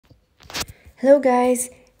Hello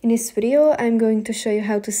guys, in this video I'm going to show you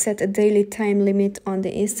how to set a daily time limit on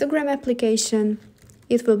the Instagram application.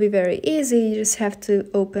 It will be very easy. You just have to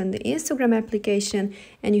open the Instagram application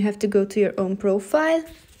and you have to go to your own profile.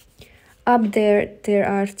 Up there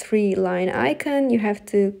are three line icons. You have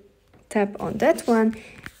to tap on that one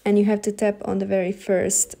and you have to tap on the very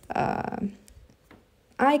first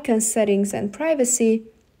icon, settings and privacy.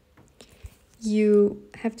 You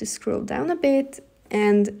have to scroll down a bit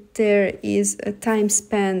and there is a time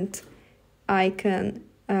spent icon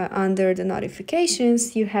under the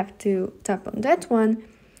notifications. You have to tap on that one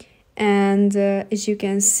and as you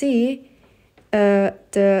can see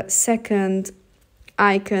the second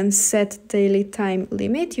icon, set daily time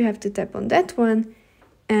limit, you have to tap on that one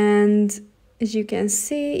and as you can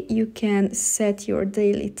see you can set your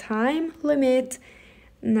daily time limit.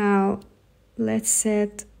 Now let's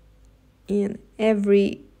set in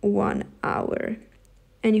every 1 hour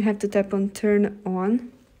and you have to tap on turn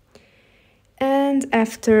on, and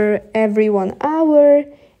after every 1 hour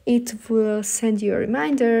it will send you a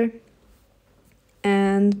reminder,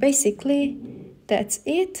 and basically that's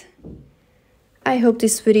it. I hope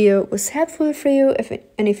this video was helpful for you,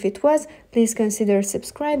 and if it was, please consider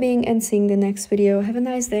subscribing and seeing the next video. Have a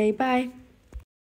nice day, bye!